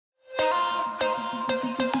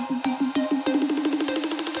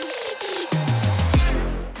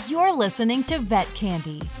listening to Vet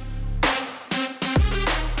Candy.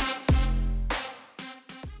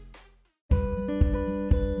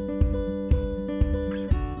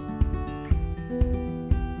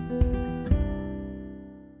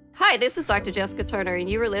 Hi, this is Dr. Jessica Turner, and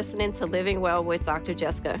you are listening to Living Well with Dr.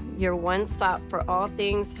 Jessica, your one stop for all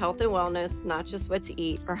things health and wellness, not just what to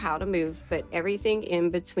eat or how to move, but everything in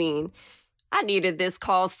between. I needed this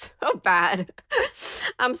call so bad.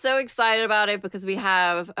 I'm so excited about it because we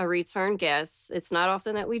have a return guest. It's not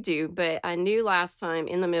often that we do, but I knew last time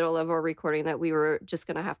in the middle of our recording that we were just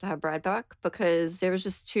going to have Brad back because there was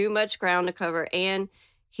just too much ground to cover, and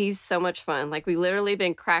he's so much fun. Like, we literally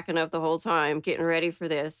been cracking up the whole time getting ready for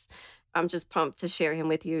this. I'm just pumped to share him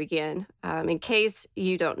with you again. In case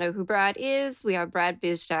you don't know who Brad is, we have Brad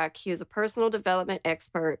Bizjack. He is a personal development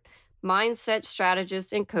expert, mindset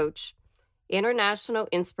strategist and coach, international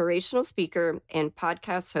inspirational speaker, and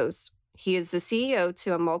podcast host. He is the CEO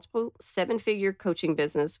to a multiple seven-figure coaching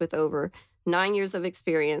business with over 9 years of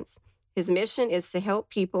experience. His mission is to help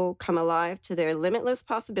people come alive to their limitless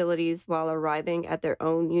possibilities while arriving at their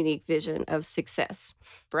own unique vision of success.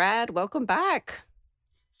 Brad, welcome back.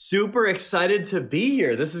 Super excited to be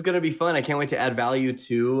here. This is going to be fun. I can't wait to add value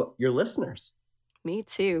to your listeners. Me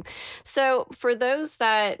too. So for those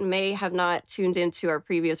that may have not tuned into our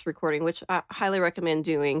previous recording, which I highly recommend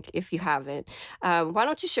doing if you haven't, why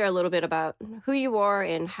don't you share a little bit about who you are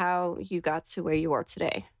and how you got to where you are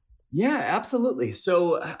today? Yeah, absolutely.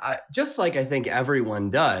 So just like I think everyone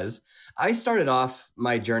does, I started off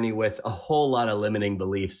my journey with a whole lot of limiting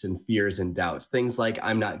beliefs and fears and doubts. Things like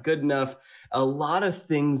I'm not good enough. A lot of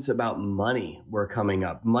things about money were coming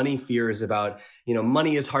up. Money fears about,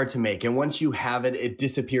 money is hard to make. And once you have it, it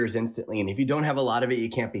disappears instantly. And if you don't have a lot of it, you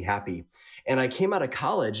can't be happy. And I came out of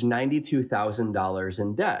college $92,000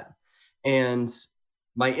 in debt. And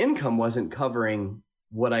my income wasn't covering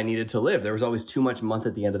what I needed to live. There was always too much month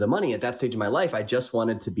at the end of the money. At that stage of my life, I just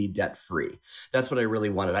wanted to be debt free. That's what I really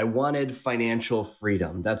wanted. I wanted financial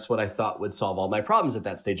freedom. That's what I thought would solve all my problems at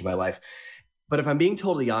that stage of my life. But if I'm being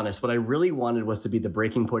totally honest, what I really wanted was to be the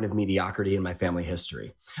breaking point of mediocrity in my family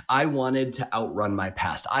history. I wanted to outrun my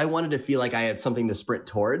past. I wanted to feel like I had something to sprint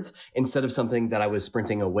towards instead of something that I was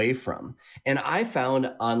sprinting away from. And I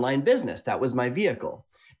found online business. That was my vehicle.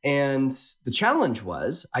 And the challenge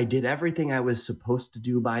was I did everything I was supposed to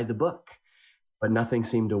do by the book, but nothing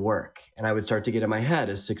seemed to work. And I would start to get in my head,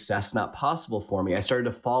 is success not possible for me? I started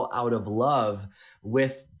to fall out of love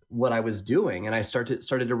with what I was doing, and I started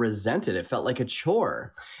to resent it. It felt like a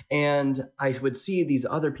chore. And I would see these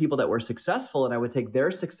other people that were successful, and I would take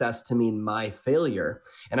their success to mean my failure.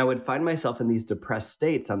 And I would find myself in these depressed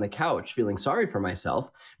states on the couch, feeling sorry for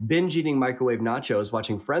myself, binge eating microwave nachos,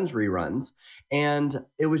 watching Friends reruns. And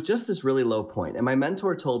it was just this really low point. And my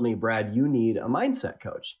mentor told me, Brad, you need a mindset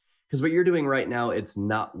coach, because what you're doing right now, it's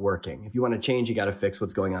not working. If you want to change, you got to fix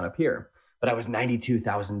what's going on up here. But I was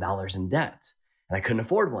 $92,000 in debt. And I couldn't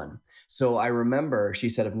afford one. So I remember she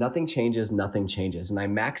said, if nothing changes, nothing changes. And I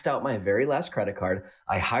maxed out my very last credit card.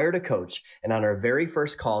 I hired a coach. And on our very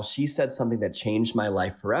first call, she said something that changed my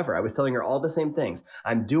life forever. I was telling her all the same things.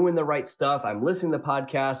 I'm doing the right stuff. I'm listening to the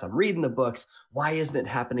podcasts. I'm reading the books. Why isn't it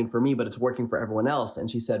happening for me, but it's working for everyone else?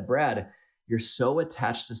 And she said, Brad, you're so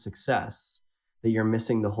attached to success that you're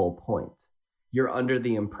missing the whole point. You're under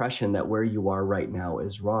the impression that where you are right now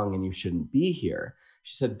is wrong and you shouldn't be here.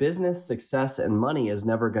 She said, business, success, and money is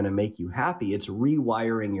never going to make you happy. It's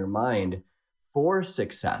rewiring your mind for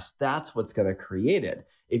success. That's what's going to create it.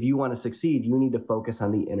 If you want to succeed, you need to focus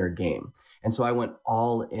on the inner game. And so I went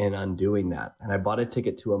all in on doing that. And I bought a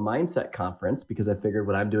ticket to a mindset conference because I figured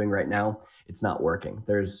what I'm doing right now, it's not working.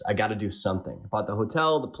 I got to do something. I bought the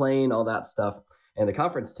hotel, the plane, all that stuff, and the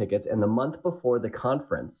conference tickets. And the month before the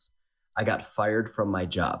conference, I got fired from my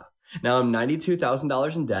job. Now I'm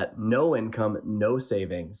 $92,000 in debt, no income, no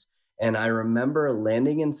savings. And I remember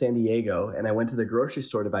landing in San Diego, and I went to the grocery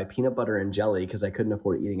store to buy peanut butter and jelly because I couldn't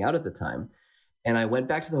afford eating out at the time. And I went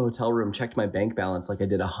back to the hotel room, checked my bank balance like I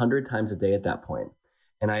did 100 times a day at that point.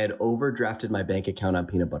 And I had overdrafted my bank account on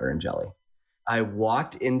peanut butter and jelly. I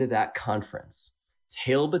walked into that conference,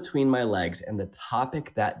 tail between my legs, and the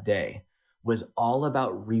topic that day was all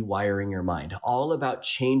about rewiring your mind, all about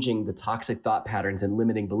changing the toxic thought patterns and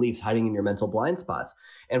limiting beliefs hiding in your mental blind spots.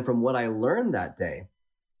 And from what I learned that day,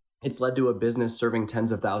 it's led to a business serving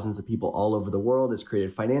tens of thousands of people all over the world. It's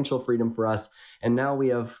created financial freedom for us. And now we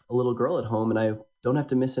have a little girl at home, and I don't have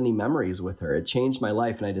to miss any memories with her. It changed my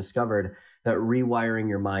life, and I discovered that rewiring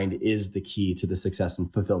your mind is the key to the success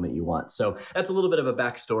and fulfillment you want. So that's a little bit of a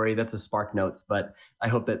backstory. That's a Spark Notes, but I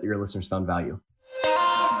hope that your listeners found value.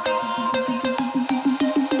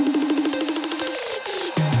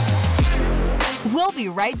 We'll be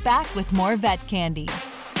right back with more Vet Candy.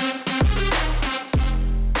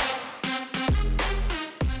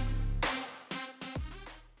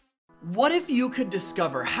 What if you could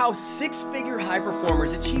discover how six-figure high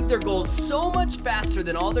performers achieve their goals so much faster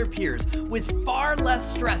than all their peers with far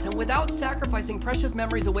less stress and without sacrificing precious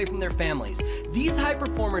memories away from their families? These high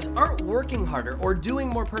performers aren't working harder or doing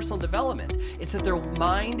more personal development. It's that their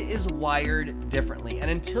mind is wired differently.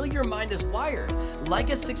 And until your mind is wired like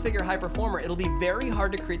a six-figure high performer, it'll be very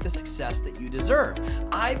hard to create the success that you deserve.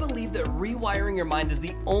 I believe that rewiring your mind is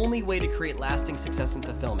the only way to create lasting success and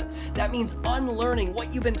fulfillment. That means unlearning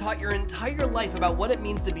what you've been taught your entire life about what it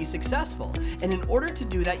means to be successful. And in order to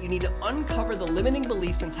do that, you need to uncover the limiting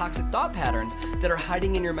beliefs and toxic thought patterns that are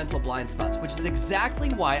hiding in your mental blind spots, which is exactly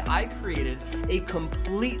why I created a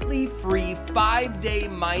completely free 5-day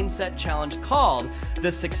mindset challenge called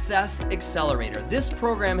the Success Accelerator. This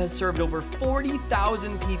program has served over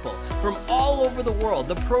 40,000 people from all over the world.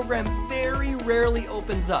 The program very rarely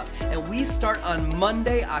opens up, and we start on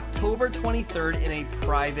Monday, October 23rd in a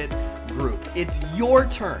private group. It's your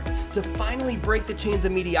turn to finally break the chains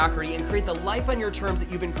of mediocrity and create the life on your terms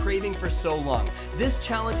that you've been craving for so long. This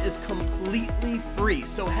challenge is completely free,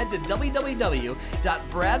 so head to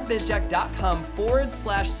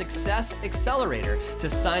www.bradbizjack.com/success accelerator to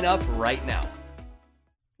sign up right now.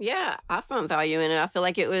 Yeah, I found value in it. I feel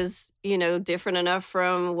like it was, different enough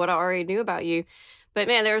from what I already knew about you. But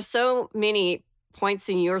man, there are so many points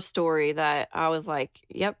in your story that I was like,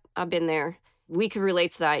 yep, I've been there. We could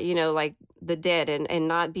relate to that, like the debt and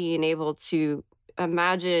not being able to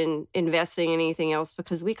imagine investing in anything else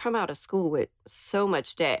because we come out of school with so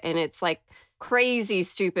much debt. And it's like crazy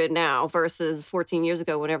stupid now versus 14 years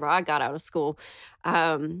ago whenever I got out of school.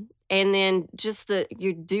 And then just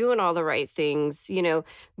you're doing all the right things.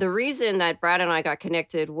 The reason that Brad and I got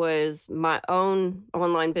connected was my own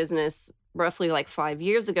online business roughly like 5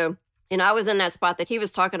 years ago. And I was in that spot that he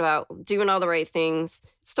was talking about, doing all the right things,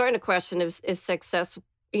 starting to question is success,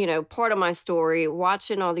 part of my story,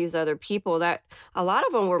 watching all these other people that a lot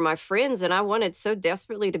of them were my friends and I wanted so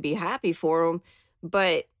desperately to be happy for them.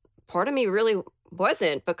 But part of me really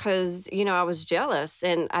wasn't because, I was jealous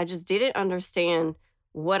and I just didn't understand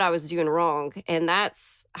what I was doing wrong. And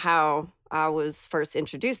that's how I was first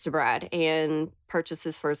introduced to Brad and purchased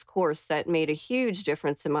his first course that made a huge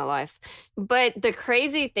difference in my life. But the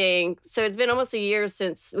crazy thing, so it's been almost a year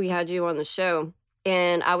since we had you on the show,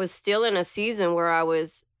 and I was still in a season where I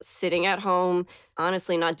was sitting at home,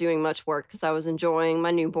 honestly not doing much work because I was enjoying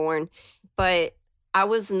my newborn, but I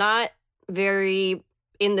was not very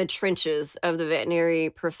in the trenches of the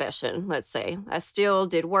veterinary profession, let's say. I still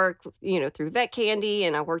did work, through Vet Candy,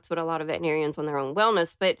 and I worked with a lot of veterinarians on their own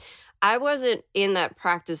wellness, but I wasn't in that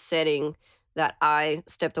practice setting that I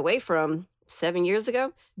stepped away from 7 years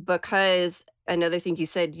ago because another thing you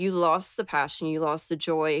said, you lost the passion, you lost the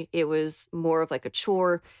joy. It was more of like a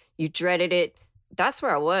chore. You dreaded it. That's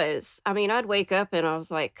where I was. I mean, I'd wake up and I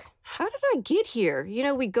was like, how did I get here?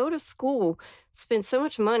 We go to school, spend so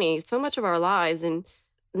much money, so much of our lives, and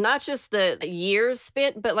not just the years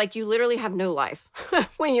spent, but like you literally have no life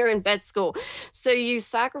when you're in vet school. So you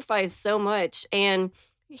sacrifice so much. And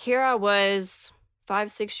here I was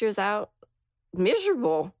 5-6 years out,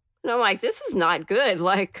 miserable. And I'm like, this is not good.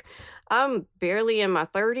 Like I'm barely in my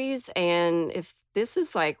 30s. And if this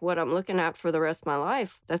is like what I'm looking at for the rest of my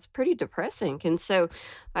life, that's pretty depressing. And so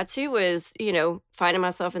I too was, finding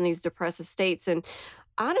myself in these depressive states. And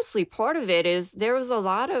honestly, part of it is there was a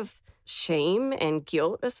lot of shame and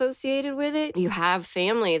guilt associated with it. You have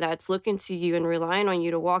family that's looking to you and relying on you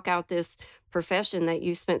to walk out this profession that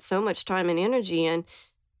you spent so much time and energy in.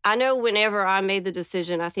 I know whenever I made the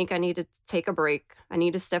decision, I think I need to take a break. I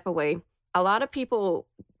need to step away. A lot of people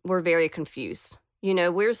were very confused.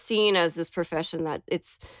 We're seen as this profession that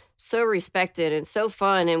it's so respected and so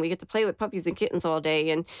fun, and we get to play with puppies and kittens all day.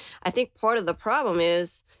 And I think part of the problem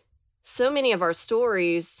is so many of our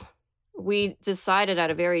stories, we decided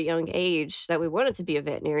at a very young age that we wanted to be a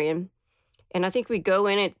veterinarian. And I think we go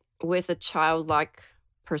in it with a childlike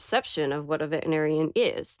perception of what a veterinarian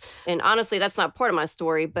is. And honestly, that's not part of my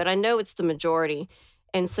story, but I know it's the majority.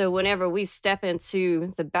 And so whenever we step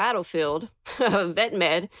into the battlefield of vet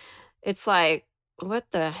med, it's like,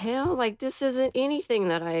 what the hell? Like, this isn't anything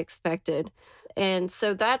that I expected. And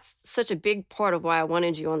so that's such a big part of why I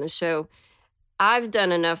wanted you on the show. I've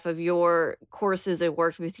done enough of your courses and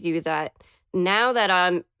worked with you that now that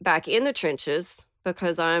I'm back in the trenches,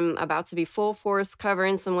 because I'm about to be full force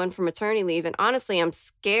covering someone for maternity leave, and honestly, I'm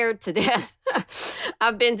scared to death.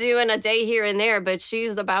 I've been doing a day here and there, but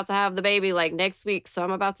she's about to have the baby like next week, so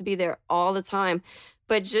I'm about to be there all the time.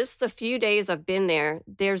 But just the few days I've been there,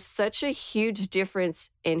 there's such a huge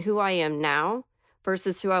difference in who I am now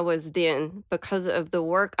versus who I was then because of the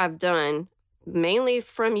work I've done, mainly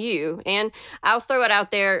from you. And I'll throw it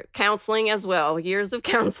out there, counseling as well, years of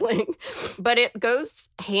counseling, but it goes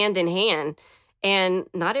hand in hand. And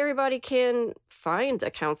not everybody can find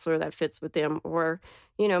a counselor that fits with them, or,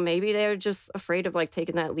 maybe they're just afraid of like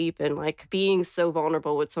taking that leap and like being so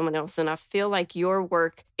vulnerable with someone else. And I feel like your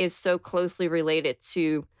work is so closely related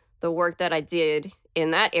to the work that I did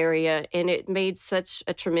in that area. And it made such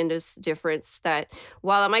a tremendous difference that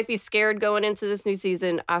while I might be scared going into this new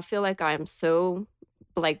season, I feel like I'm so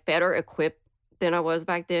like better equipped than I was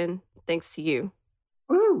back then, thanks to you.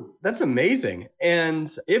 Ooh, that's amazing. And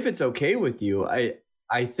if it's okay with you,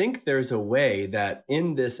 I think there's a way that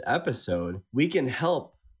in this episode, we can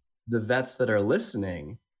help the vets that are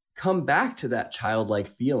listening come back to that childlike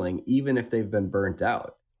feeling, even if they've been burnt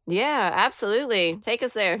out. Yeah, absolutely. Take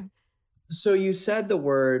us there. So you said the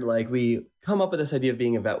word, like we come up with this idea of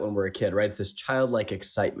being a vet when we're a kid, right? It's this childlike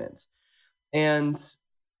excitement. And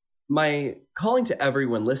my calling to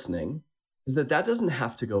everyone listening is that doesn't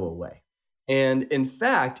have to go away. And in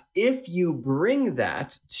fact, if you bring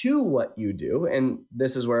that to what you do, and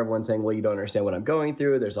this is where everyone's saying, well, you don't understand what I'm going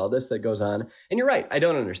through. There's all this that goes on. And you're right. I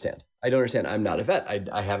don't understand. I'm not a vet.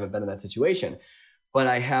 I haven't been in that situation. But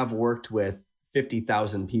I have worked with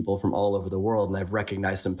 50,000 people from all over the world, and I've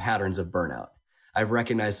recognized some patterns of burnout. I've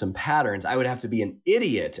recognized some patterns. I would have to be an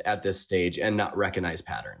idiot at this stage and not recognize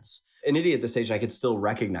patterns. An idiot at this stage, I could still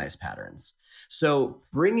recognize patterns. So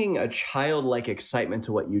bringing a childlike excitement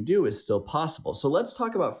to what you do is still possible. So let's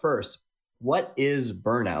talk about first, what is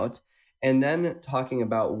burnout? And then talking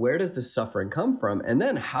about where does the suffering come from? And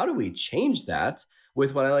then how do we change that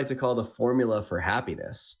with what I like to call the formula for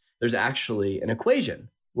happiness? There's actually an equation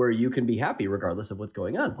where you can be happy regardless of what's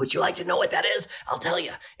going on. Would you like to know what that is? I'll tell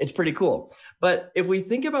you. It's pretty cool. But if we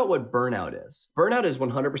think about what burnout is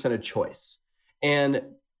 100% a choice. And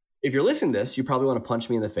if you're listening to this, you probably want to punch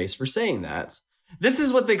me in the face for saying that. This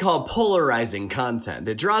is what they call polarizing content.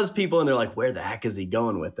 It draws people and they're like, where the heck is he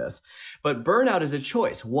going with this? But burnout is a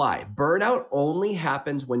choice. Why? Burnout only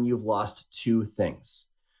happens when you've lost two things.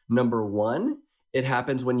 Number one, it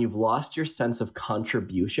happens when you've lost your sense of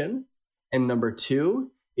contribution. And number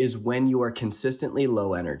two is when you are consistently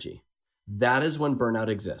low energy. That is when burnout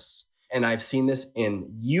exists. And I've seen this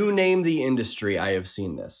in, you name the industry, I have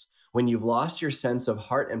seen this. When you've lost your sense of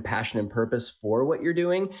heart and passion and purpose for what you're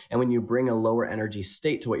doing, and when you bring a lower energy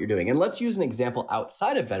state to what you're doing. And let's use an example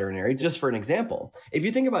outside of veterinary, just for an example. If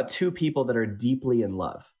you think about two people that are deeply in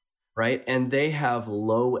love, right? And they have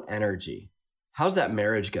low energy, how's that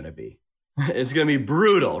marriage going to be? It's going to be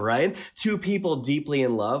brutal, right? Two people deeply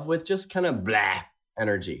in love with just kind of blah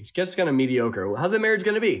energy, just kind of mediocre. How's the marriage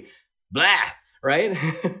going to be? Blah, right?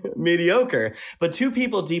 Mediocre. But two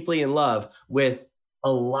people deeply in love with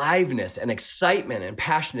aliveness and excitement and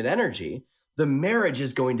passionate energy, the marriage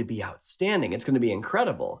is going to be outstanding. It's going to be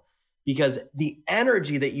incredible because the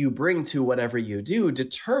energy that you bring to whatever you do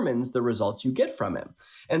determines the results you get from it.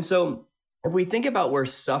 And so if we think about where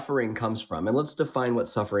suffering comes from, and let's define what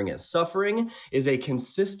suffering is. Suffering is a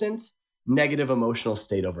consistent negative emotional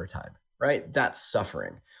state over time, right? That's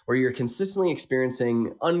suffering, where you're consistently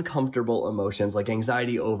experiencing uncomfortable emotions like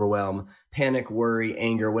anxiety, overwhelm, panic, worry,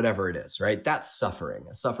 anger, whatever it is, right? That's suffering,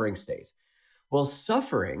 a suffering state. Well,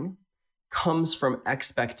 suffering comes from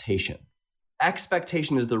expectation.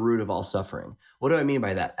 Expectation is the root of all suffering. What do I mean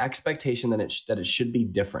by that? Expectation that it should be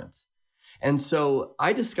different. And so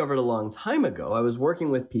I discovered a long time ago, I was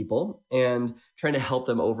working with people and trying to help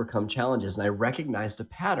them overcome challenges, and I recognized a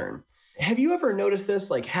pattern. Have you ever noticed this?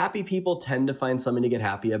 Like happy people tend to find something to get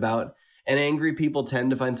happy about, and angry people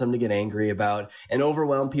tend to find something to get angry about, and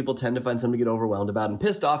overwhelmed people tend to find something to get overwhelmed about, and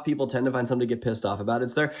pissed off people tend to find something to get pissed off about.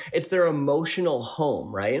 It's their emotional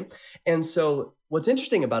home, right? And so what's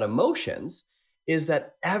interesting about emotions is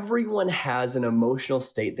that everyone has an emotional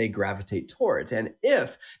state they gravitate towards. And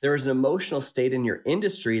if there is an emotional state in your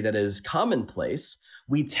industry that is commonplace,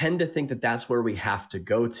 we tend to think that that's where we have to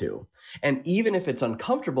go to. And even if it's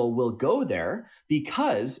uncomfortable, we'll go there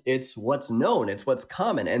because it's what's known, it's what's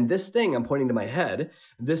common. And this thing, I'm pointing to my head,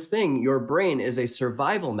 this thing, your brain is a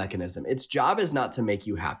survival mechanism. Its job is not to make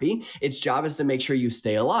you happy. Its job is to make sure you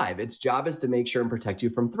stay alive. Its job is to make sure and protect you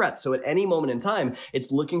from threats. So at any moment in time,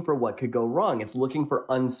 it's looking for what could go wrong. It's looking for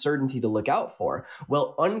uncertainty to look out for.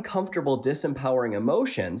 Well, uncomfortable, disempowering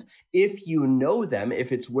emotions, if you know them,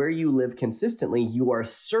 if it's where you live consistently, you are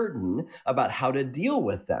certain about how to deal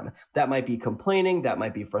with them. That might be complaining, that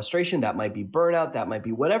might be frustration, that might be burnout, that might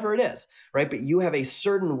be whatever it is, right? But you have a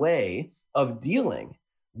certain way of dealing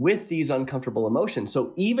with these uncomfortable emotions.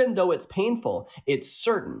 So even though it's painful, it's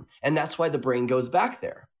certain. And that's why the brain goes back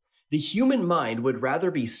there. The human mind would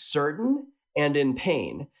rather be certain and in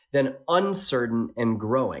pain than uncertain and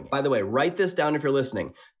growing. By the way, write this down if you're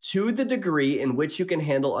listening. To the degree in which you can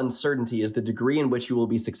handle uncertainty is the degree in which you will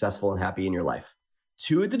be successful and happy in your life.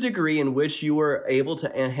 To the degree in which you are able to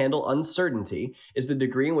handle uncertainty is the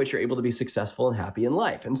degree in which you're able to be successful and happy in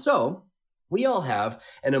life. And so we all have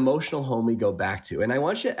an emotional home we go back to. And I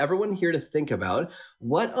want everyone here to think about,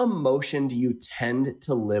 what emotion do you tend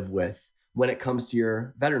to live with when it comes to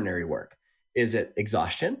your veterinary work? Is it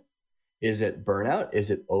exhaustion? Is it burnout? Is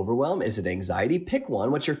it overwhelm? Is it anxiety? Pick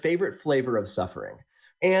one. What's your favorite flavor of suffering?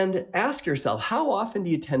 And ask yourself, how often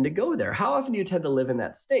do you tend to go there? How often do you tend to live in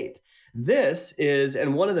that state? This is,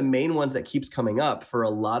 and one of the main ones that keeps coming up for a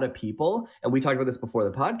lot of people, and we talked about this before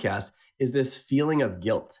the podcast, is this feeling of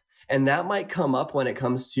guilt. And that might come up when it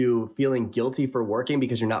comes to feeling guilty for working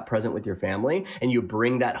because you're not present with your family, and you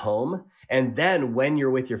bring that home. And then when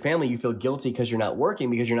you're with your family, you feel guilty because you're not working,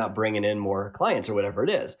 because you're not bringing in more clients or whatever it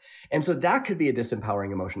is. And so that could be a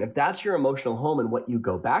disempowering emotion. If that's your emotional home and what you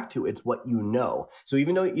go back to, it's what you know. So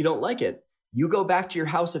even though you don't like it, you go back to your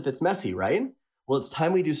house if it's messy, right? Well, it's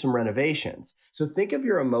time we do some renovations. So think of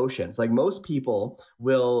your emotions. Like, most people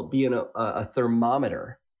will be in a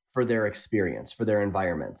thermometer for their experience, for their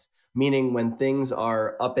environment. Meaning when things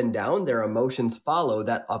are up and down, their emotions follow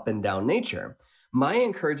that up and down nature. My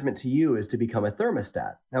encouragement to you is to become a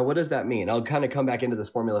thermostat. Now, what does that mean? I'll kind of come back into this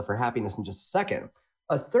formula for happiness in just a second.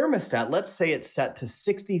 A thermostat, let's say it's set to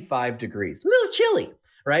 65 degrees, a little chilly,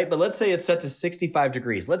 right? But let's say it's set to 65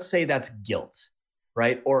 degrees. Let's say that's guilt,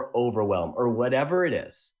 right? Or overwhelm, or whatever it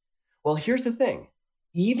is. Well, here's the thing.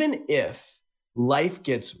 Even if life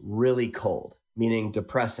gets really cold, meaning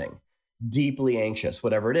depressing, deeply anxious,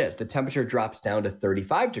 whatever it is, the temperature drops down to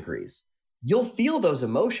 35 degrees. You'll feel those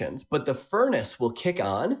emotions, but the furnace will kick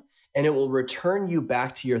on and it will return you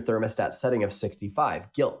back to your thermostat setting of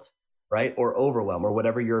 65, guilt, right? Or overwhelm, or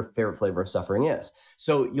whatever your favorite flavor of suffering is.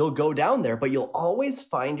 So you'll go down there, but you'll always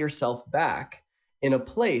find yourself back in a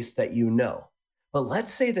place that you know. But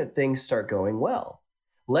let's say that things start going well.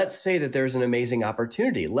 Let's say that there's an amazing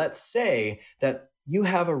opportunity. Let's say that you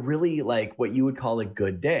have a really, like, what you would call a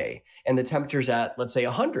good day, and the temperature's at, let's say,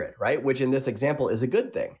 100, right? Which in this example is a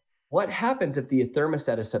good thing. What happens if the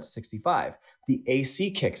thermostat is set to 65? The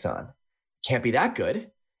AC kicks on. Can't be that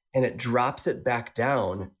good. And it drops it back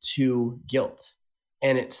down to guilt.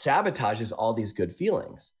 And it sabotages all these good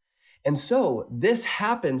feelings. And so this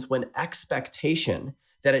happens when expectation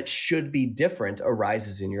that it should be different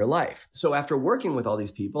arises in your life. So after working with all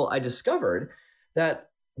these people, I discovered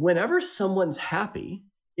that whenever someone's happy,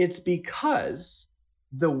 it's because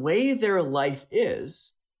the way their life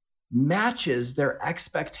is matches their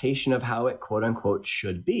expectation of how it, quote unquote,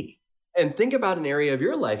 should be. And think about an area of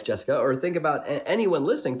your life, Jessica, or think about anyone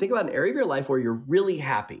listening. Think about an area of your life where you're really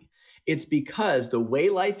happy. It's because the way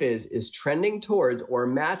life is trending towards or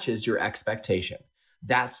matches your expectation.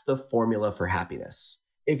 That's the formula for happiness.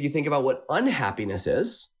 If you think about what unhappiness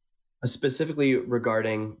is, specifically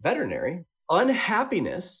regarding veterinary,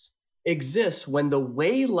 unhappiness exists when the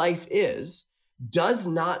way life is does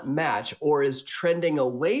not match or is trending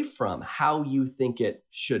away from how you think it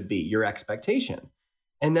should be, your expectation.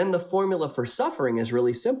 And then the formula for suffering is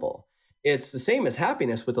really simple. It's the same as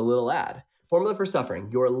happiness with a little add. Formula for suffering,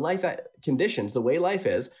 your life conditions, the way life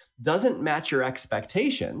is, doesn't match your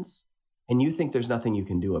expectations, and you think there's nothing you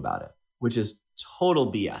can do about it, which is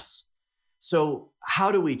total BS. So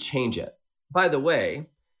how do we change it? By the way,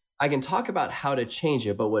 I can talk about how to change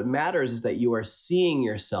it, but what matters is that you are seeing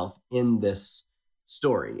yourself in this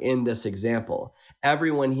story, in this example.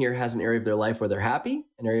 Everyone here has an area of their life where they're happy,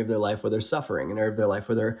 an area of their life where they're suffering, an area of their life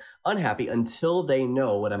where they're unhappy, until they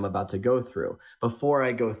know what I'm about to go through. Before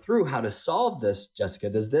I go through how to solve this, Jessica,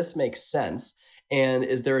 does this make sense? And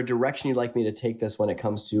is there a direction you'd like me to take this when it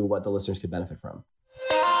comes to what the listeners could benefit from?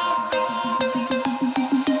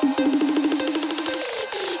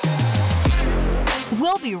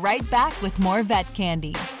 We'll be right back with more Vet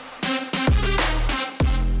Candy.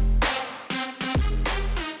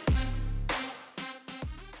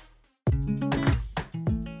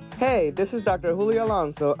 Hey, this is Dr. Julio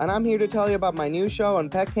Alonso, and I'm here to tell you about my new show on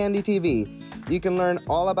Pet Candy TV. You can learn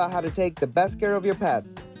all about how to take the best care of your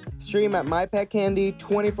pets. Stream at My Pet Candy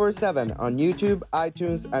 24/7 on YouTube,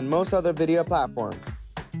 iTunes, and most other video platforms.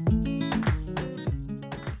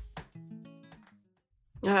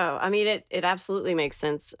 Oh, I mean, it absolutely makes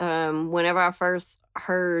sense. Whenever I first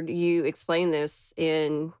heard you explain this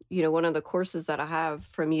in, one of the courses that I have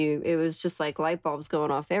from you, it was just like light bulbs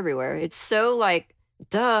going off everywhere. It's so like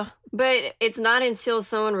Duh. But it's not until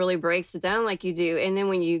someone really breaks it down like you do. And then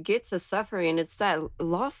when you get to suffering, it's that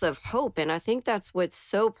loss of hope. And I think that's what's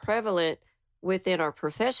so prevalent within our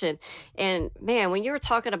profession. And man, when you were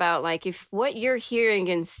talking about like if what you're hearing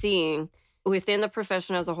and seeing within the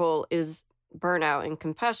profession as a whole is burnout and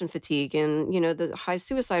compassion fatigue and, the high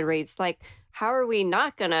suicide rates, like how are we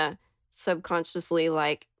not gonna subconsciously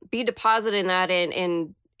like be depositing that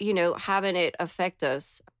and having it affect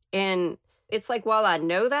us? And it's like, while I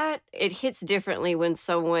know that, it hits differently when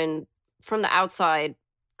someone from the outside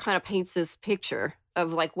kind of paints this picture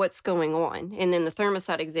of like what's going on. And then the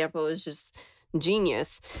thermostat example is just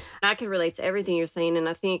genius. I can relate to everything you're saying, and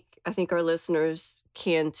I think our listeners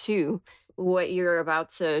can too. What you're about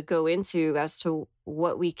to go into as to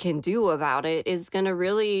what we can do about it is going to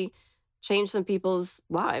really change some people's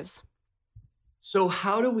lives. So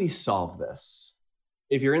how do we solve this?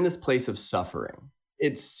 If you're in this place of suffering,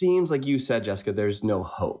 it seems like you said, Jessica, there's no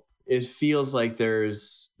hope. It feels like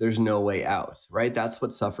there's no way out, right? That's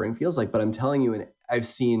what suffering feels like. But I'm telling you, and I've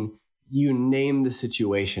seen, you name the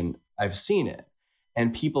situation, I've seen it,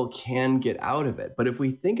 and people can get out of it. But if we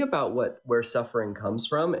think about where suffering comes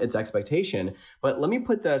from, it's expectation. But let me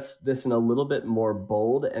put this in a little bit more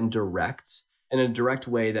bold and direct, in a direct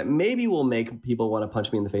way that maybe will make people want to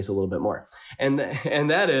punch me in the face a little bit more. And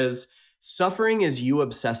that is, suffering is you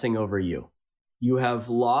obsessing over you. You have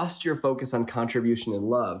lost your focus on contribution and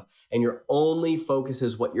love, and your only focus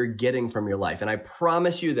is what you're getting from your life. And I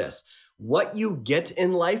promise you this, what you get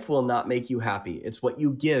in life will not make you happy. It's what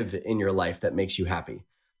you give in your life that makes you happy.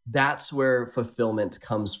 That's where fulfillment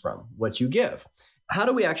comes from, what you give. How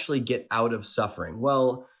do we actually get out of suffering?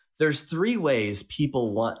 Well, there's 3 ways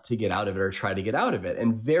people want to get out of it or try to get out of it.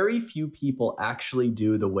 And very few people actually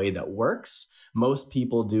do the way that works. Most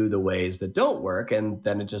people do the ways that don't work, and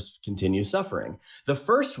then it just continues suffering. The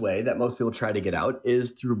first way that most people try to get out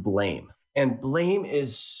is through blame. And blame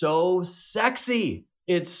is so sexy.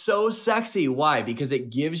 It's so sexy. Why? Because it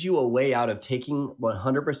gives you a way out of taking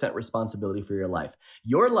 100% responsibility for your life.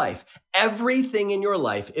 Your life, everything in your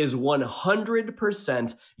life is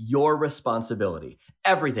 100% your responsibility.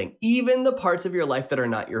 Everything, even the parts of your life that are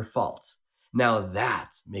not your fault. Now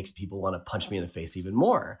that makes people want to punch me in the face even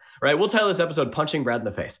more, right? We'll title this episode Punching Brad in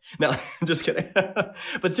the Face. No, I'm just kidding.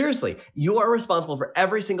 But seriously, you are responsible for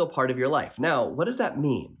every single part of your life. Now, what does that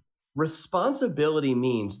mean? Responsibility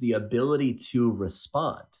means the ability to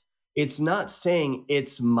respond. It's not saying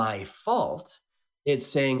it's my fault. It's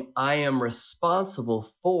saying I am responsible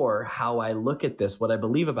for how I look at this, what I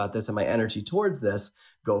believe about this, and my energy towards this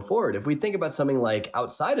go forward. If we think about something like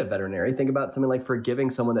outside of veterinary, think about something like forgiving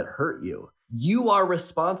someone that hurt you. You are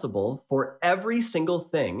responsible for every single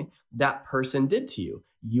thing that person did to you.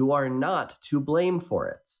 You are not to blame for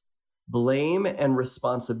it. Blame and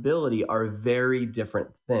responsibility are very different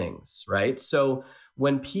things, right? So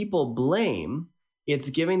when people blame, it's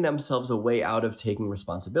giving themselves a way out of taking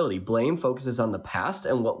responsibility. Blame focuses on the past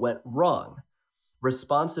and what went wrong.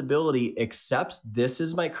 Responsibility accepts this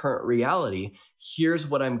is my current reality. Here's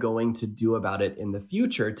what I'm going to do about it in the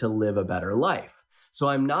future to live a better life. So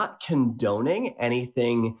I'm not condoning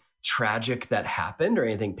anything tragic that happened or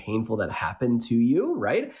anything painful that happened to you,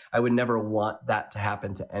 right? I would never want that to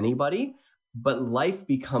happen to anybody. But life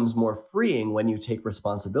becomes more freeing when you take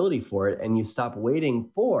responsibility for it and you stop waiting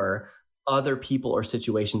for other people or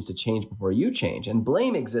situations to change before you change. And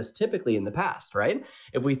blame exists typically in the past, right?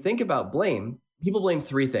 If we think about blame, people blame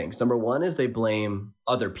 3 things. Number 1 is they blame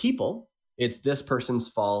other people. It's this person's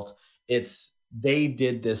fault. It's they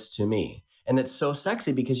did this to me. And it's so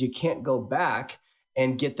sexy because you can't go back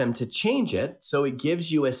and get them to change it. So it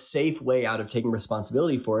gives you a safe way out of taking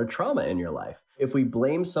responsibility for a trauma in your life. If we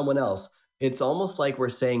blame someone else, it's almost like we're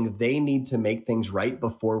saying they need to make things right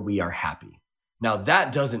before we are happy. Now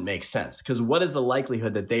that doesn't make sense because what is the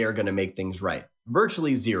likelihood that they are going to make things right?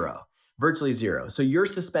 Virtually zero. So you're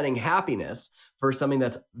suspending happiness for something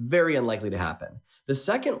that's very unlikely to happen. The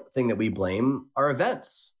second thing that we blame are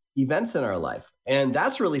events in our life. And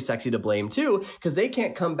that's really sexy to blame too, because they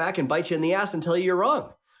can't come back and bite you in the ass and tell you you're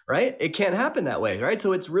wrong, right? It can't happen that way, right?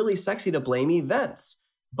 So it's really sexy to blame events.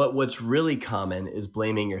 But what's really common is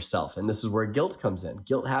blaming yourself. And this is where guilt comes in.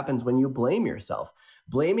 Guilt happens when you blame yourself.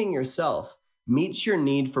 Blaming yourself meets your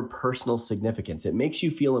need for personal significance. It makes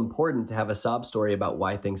you feel important to have a sob story about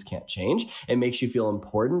why things can't change. It makes you feel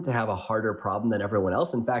important to have a harder problem than everyone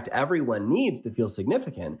else. In fact, everyone needs to feel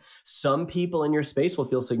significant. Some people in your space will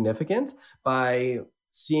feel significant by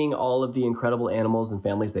seeing all of the incredible animals and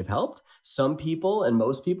families they've helped. Some people and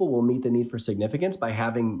most people will meet the need for significance by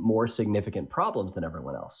having more significant problems than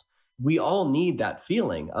everyone else. we all need that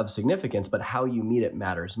feeling of significance, but how you meet it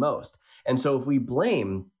matters most. And so if we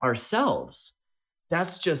blame ourselves,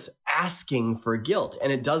 that's just asking for guilt.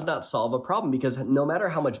 And it does not solve a problem, because no matter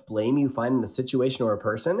how much blame you find in a situation or a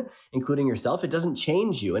person, including yourself, it doesn't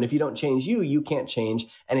change you. And if you don't change you, you can't change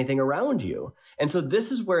anything around you. And so this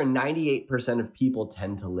is where 98% of people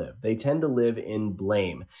tend to live. They tend to live in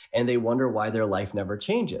blame, and they wonder why their life never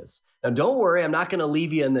changes. Now, don't worry, I'm not going to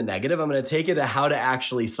leave you in the negative. I'm going to take you to how to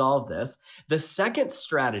actually solve this. The second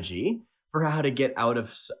strategy for how to get out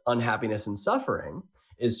of unhappiness and suffering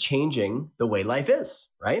is changing the way life is,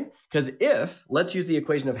 right? Because let's use the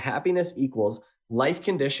equation of happiness equals life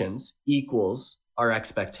conditions equals our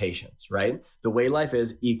expectations, right? The way life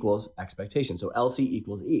is equals expectation. So LC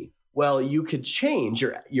equals E. Well, you could change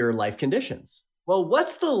your life conditions. Well,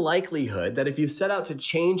 what's the likelihood that if you set out to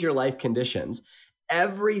change your life conditions,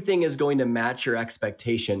 everything is going to match your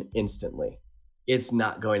expectation instantly? It's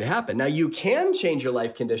not going to happen. Now, you can change your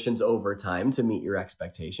life conditions over time to meet your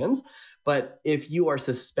expectations, but if you are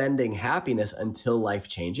suspending happiness until life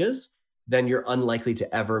changes, then you're unlikely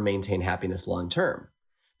to ever maintain happiness long term,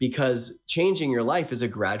 because changing your life is a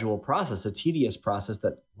gradual process, a tedious process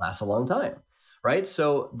that lasts a long time, right?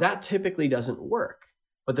 So that typically doesn't work.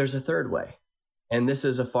 But there's a third way, and this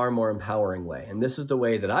is a far more empowering way. And this is the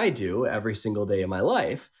way that I do every single day of my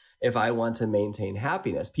life if I want to maintain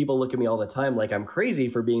happiness. People look at me all the time like I'm crazy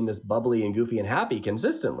for being this bubbly and goofy and happy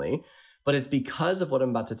consistently, but it's because of what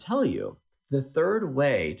I'm about to tell you. The third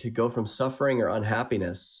way to go from suffering or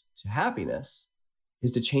unhappiness to happiness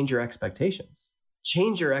is to change your expectations.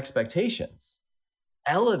 Change your expectations.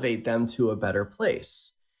 Elevate them to a better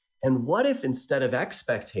place. And what if instead of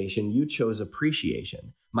expectation, you chose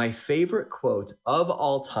appreciation? My favorite quote of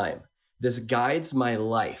all time, this guides my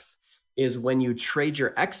life, is when you trade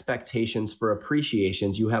your expectations for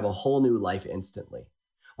appreciations, you have a whole new life instantly.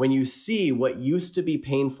 When you see what used to be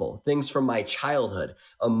painful, things from my childhood,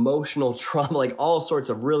 emotional trauma, like all sorts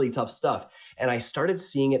of really tough stuff. And I started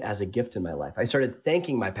seeing it as a gift in my life. I started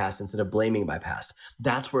thanking my past instead of blaming my past.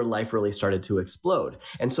 That's where life really started to explode.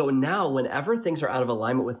 And so now whenever things are out of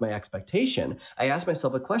alignment with my expectation, I ask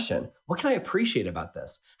myself a question: what can I appreciate about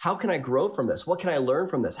this? How can I grow from this? What can I learn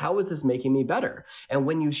from this? How is this making me better? And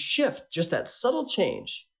when you shift just that subtle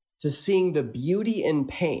change to seeing the beauty in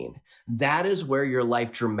pain, that is where your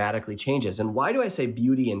life dramatically changes. And why do I say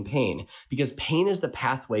beauty in pain? Because pain is the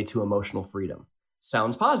pathway to emotional freedom.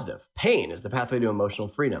 Sounds positive. Pain is the pathway to emotional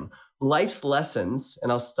freedom. Life's lessons,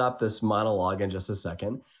 and I'll stop this monologue in just a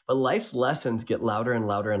second, but life's lessons get louder and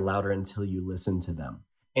louder and louder until you listen to them.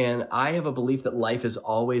 And I have a belief that life is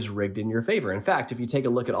always rigged in your favor. In fact, if you take a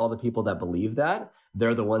look at all the people that believe that,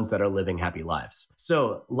 they're the ones that are living happy lives.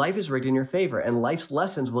 So life is rigged in your favor, and life's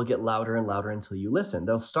lessons will get louder and louder until you listen.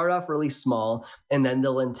 They'll start off really small, and then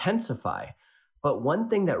they'll intensify. But one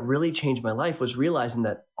thing that really changed my life was realizing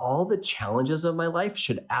that all the challenges of my life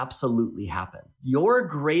should absolutely happen. Your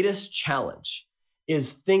greatest challenge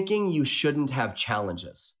is thinking you shouldn't have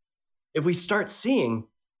challenges. If we start seeing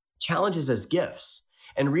challenges as gifts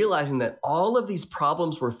and realizing that all of these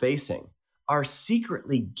problems we're facing are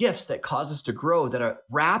secretly gifts that cause us to grow, that are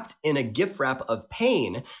wrapped in a gift wrap of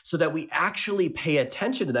pain, so that we actually pay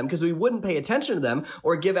attention to them, because we wouldn't pay attention to them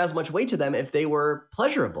or give as much weight to them if they were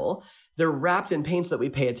pleasurable. They're wrapped in pain so that we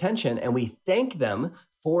pay attention and we thank them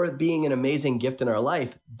for being an amazing gift in our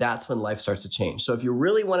life. That's when life starts to change. So if you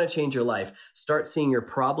really want to change your life, start seeing your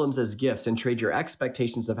problems as gifts and trade your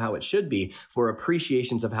expectations of how it should be for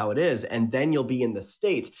appreciations of how it is. And then you'll be in the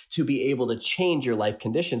state to be able to change your life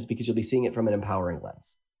conditions, because you'll be seeing it from an empowering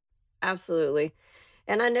lens. Absolutely.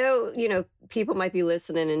 And I know, people might be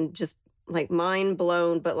listening and just like mind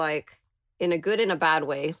blown, but like in a good and a bad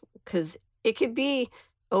way, because it could be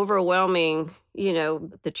overwhelming.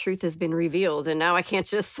 The truth has been revealed, and now I can't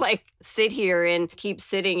just like sit here and keep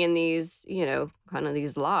sitting in these, kind of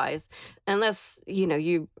these lies, unless,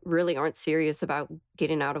 you really aren't serious about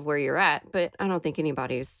getting out of where you're at. But I don't think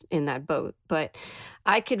anybody's in that boat. But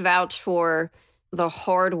I could vouch for the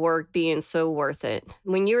hard work being so worth it.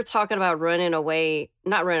 When you were talking about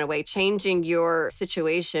changing your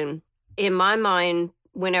situation, in my mind,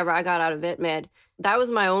 whenever I got out of vet med, that was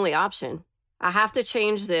my only option. I have to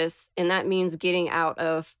change this, and that means getting out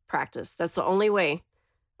of practice. That's the only way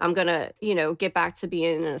I'm going to, get back to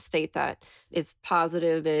being in a state that is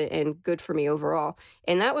positive and good for me overall.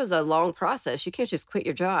 And that was a long process. You can't just quit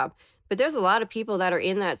your job. But there's a lot of people that are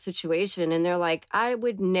in that situation, and they're like, I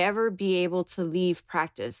would never be able to leave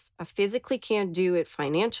practice. I physically can't do it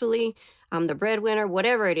financially. I'm the breadwinner,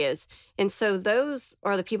 whatever it is. And so those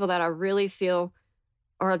are the people that I really feel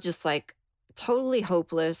are just like totally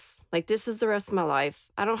hopeless. Like, this is the rest of my life.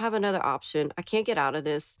 I don't have another option. I can't get out of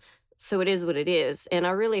this. So it is what it is. And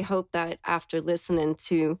I really hope that after listening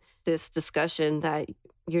to this discussion that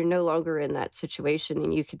you're no longer in that situation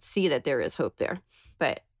and you could see that there is hope there.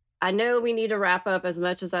 But I know we need to wrap up as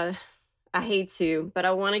much as I hate to, but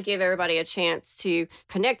I want to give everybody a chance to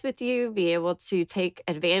connect with you, be able to take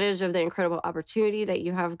advantage of the incredible opportunity that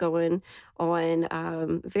you have going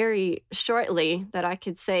on very shortly that I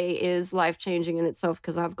could say is life-changing in itself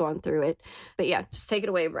because I've gone through it. But yeah, just take it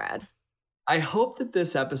away, Brad. I hope that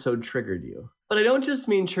this episode triggered you. But I don't just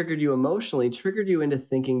mean triggered you emotionally, triggered you into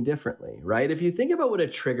thinking differently, right? If you think about what a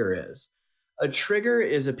trigger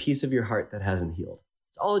is a piece of your heart that hasn't healed.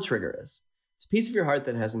 It's all a trigger is. It's a piece of your heart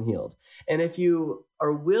that hasn't healed. And if you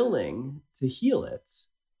are willing to heal it,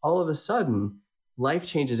 all of a sudden, life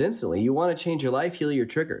changes instantly. You want to change your life, heal your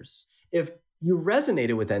triggers. If you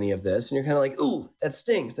resonated with any of this and you're kind of like, ooh, that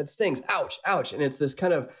stings, ouch, ouch. And it's this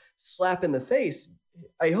kind of slap in the face.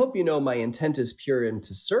 I hope you know my intent is pure and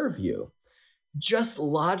to serve you. Just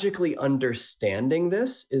logically understanding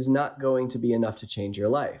this is not going to be enough to change your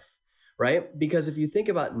life, right? Because if you think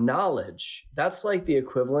about knowledge, that's like the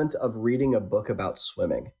equivalent of reading a book about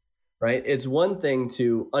swimming, right? It's one thing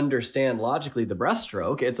to understand logically the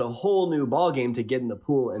breaststroke. It's a whole new ballgame to get in the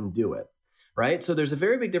pool and do it, right? So there's a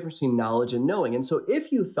very big difference between knowledge and knowing. And so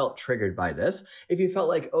if you felt triggered by this, if you felt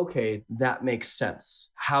like, okay, that makes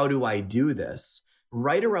sense. How do I do this?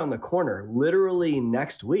 Right around the corner, literally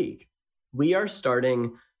next week, we are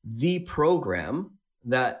starting the program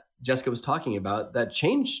that Jessica was talking about that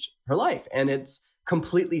changed her life. And it's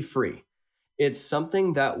completely free. It's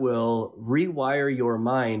something that will rewire your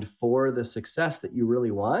mind for the success that you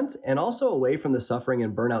really want and also away from the suffering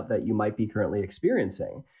and burnout that you might be currently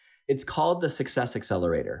experiencing. It's called the Success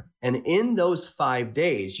Accelerator. And in those 5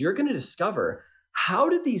 days, you're going to discover how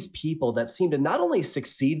do these people that seem to not only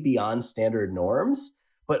succeed beyond standard norms,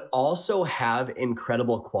 but also have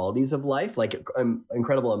incredible qualities of life, like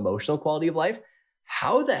incredible emotional quality of life,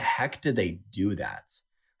 how the heck do they do that?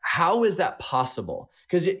 How is that possible?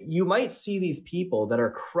 Because you might see these people that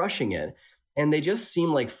are crushing it and they just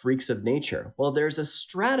seem like freaks of nature. Well, there's a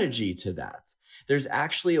strategy to that. There's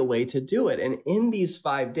actually a way to do it. And in these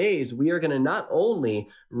 5 days, we are going to not only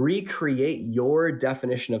recreate your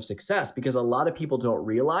definition of success, because a lot of people don't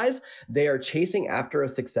realize they are chasing after a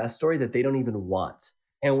success story that they don't even want.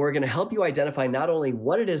 And we're going to help you identify not only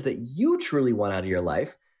what it is that you truly want out of your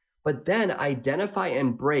life, but then identify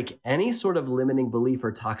and break any sort of limiting belief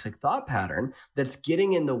or toxic thought pattern that's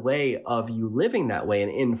getting in the way of you living that way.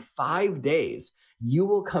 And in 5 days, you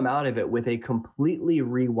will come out of it with a completely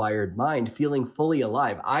rewired mind, feeling fully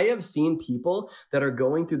alive. I have seen people that are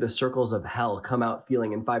going through the circles of hell come out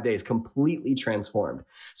feeling in 5 days completely transformed.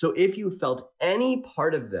 So if you felt any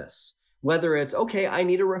part of this, whether it's, okay, I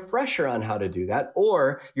need a refresher on how to do that,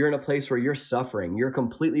 or you're in a place where you're suffering, you're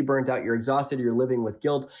completely burnt out, you're exhausted, you're living with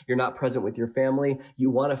guilt, you're not present with your family,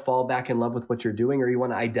 you want to fall back in love with what you're doing, or you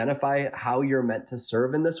want to identify how you're meant to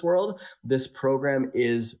serve in this world, this program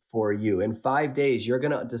is for you. In 5 days, you're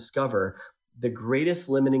going to discover the greatest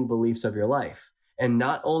limiting beliefs of your life. And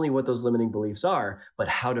not only what those limiting beliefs are, but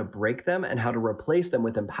how to break them and how to replace them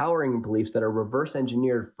with empowering beliefs that are reverse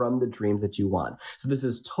engineered from the dreams that you want. So this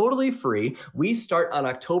is totally free. We start on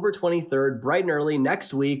October 23rd, bright and early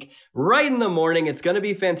next week, right in the morning. It's going to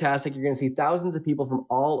be fantastic. You're going to see thousands of people from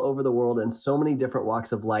all over the world and so many different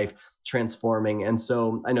walks of life transforming. And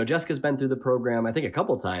so I know Jessica's been through the program, I think a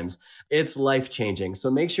couple times. It's life-changing.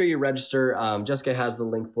 So make sure you register. Jessica has the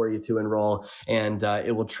link for you to enroll, and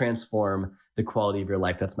it will transform the quality of your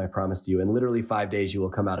life. That's my promise to you. In literally 5 days, you will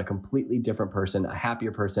come out a completely different person, a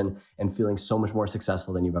happier person, and feeling so much more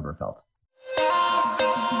successful than you've ever felt.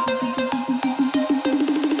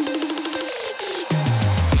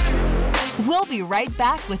 We'll be right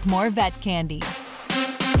back with more Vet Candy.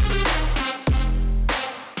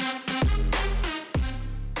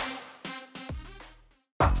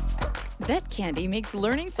 Vet Candy makes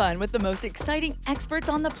learning fun with the most exciting experts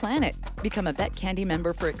on the planet. Become a Vet Candy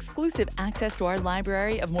member for exclusive access to our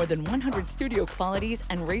library of more than 100 studio qualities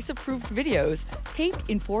and race-approved videos taped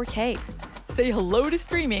in 4K. Say hello to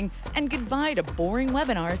streaming and goodbye to boring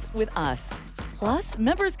webinars with us. Plus,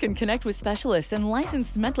 members can connect with specialists and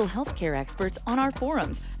licensed mental health care experts on our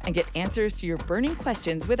forums and get answers to your burning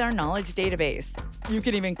questions with our knowledge database. You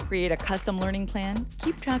can even create a custom learning plan,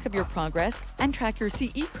 keep track of your progress, and track your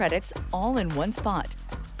CE credits all in one spot.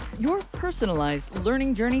 Your personalized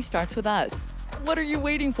learning journey starts with us. What are you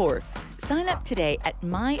waiting for? Sign up today at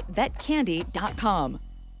myvetcandy.com.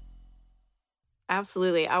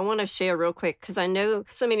 Absolutely. I want to share real quick because I know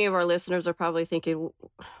so many of our listeners are probably thinking,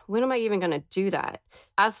 when am I even going to do that?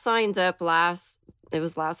 I signed up last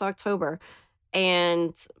October,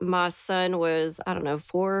 and my son was, I don't know,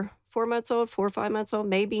 4 months old, 4 or 5 months old,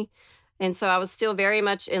 maybe. And so I was still very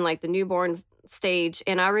much in like the newborn stage.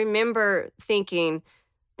 And I remember thinking,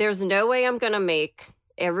 there's no way I'm going to make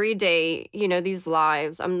every day, these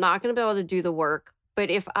lives. I'm not going to be able to do the work. But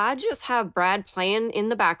if I just have Brad playing in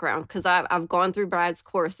the background, because I've gone through Brad's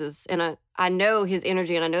courses and I know his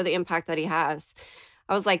energy and I know the impact that he has,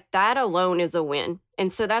 I was like, that alone is a win.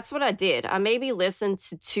 And so that's what I did. I maybe listened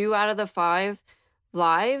to 2 out of the 5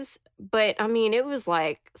 lives, but I mean, it was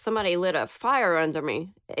like somebody lit a fire under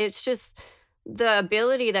me. It's just the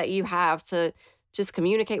ability that you have to just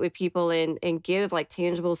communicate with people and give like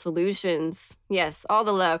tangible solutions. Yes, all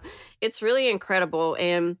the love. It's really incredible.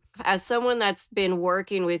 And as someone that's been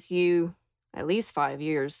working with you at least 5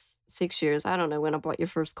 years, 6 years, I don't know when I bought your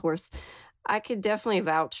first course, I could definitely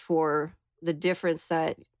vouch for the difference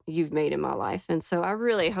that you've made in my life. And so I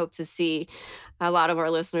really hope to see a lot of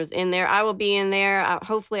our listeners in there. I will be in there.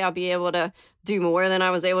 Hopefully I'll be able to do more than I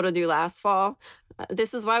was able to do last fall.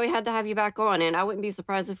 This is why we had to have you back on, and I wouldn't be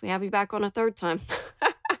surprised if we have you back on a third time.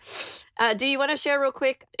 Do you want to share real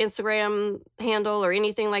quick Instagram handle or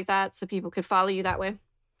anything like that so people could follow you that way?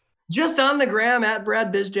 Just on the gram at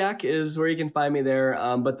Brad Bizjack is where you can find me there.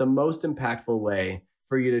 But the most impactful way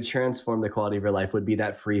for you to transform the quality of your life would be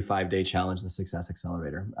that free 5-day challenge, the Success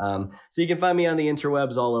Accelerator. So you can find me on the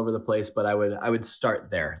interwebs all over the place, but I would start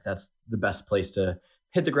there. That's the best place to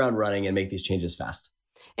hit the ground running and make these changes fast.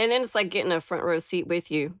 And then it's like getting a front row seat with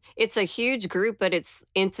you. It's a huge group, but it's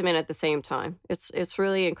intimate at the same time. It's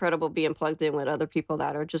really incredible being plugged in with other people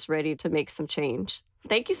that are just ready to make some change.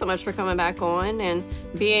 Thank you so much for coming back on and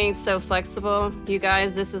being so flexible. You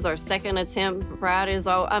guys, this is our second attempt. Brad is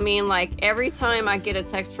every time I get a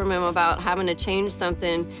text from him about having to change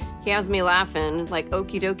something, he has me laughing, like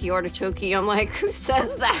okie dokie artichokey. I'm like, who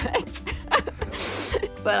says that?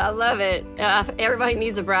 But I love it. Everybody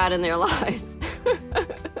needs a Brad in their lives.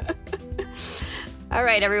 All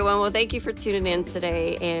right, everyone. Well, thank you for tuning in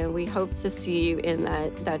today, and we hope to see you in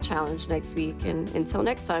that challenge next week. And until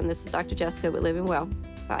next time, this is Dr. Jessica with Living Well.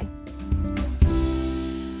 Bye.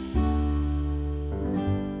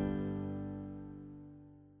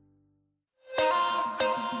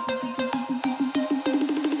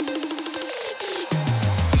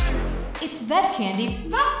 It's Vet Candy.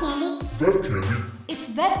 Vet Candy. Vet Candy. It's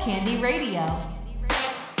Vet Candy Radio.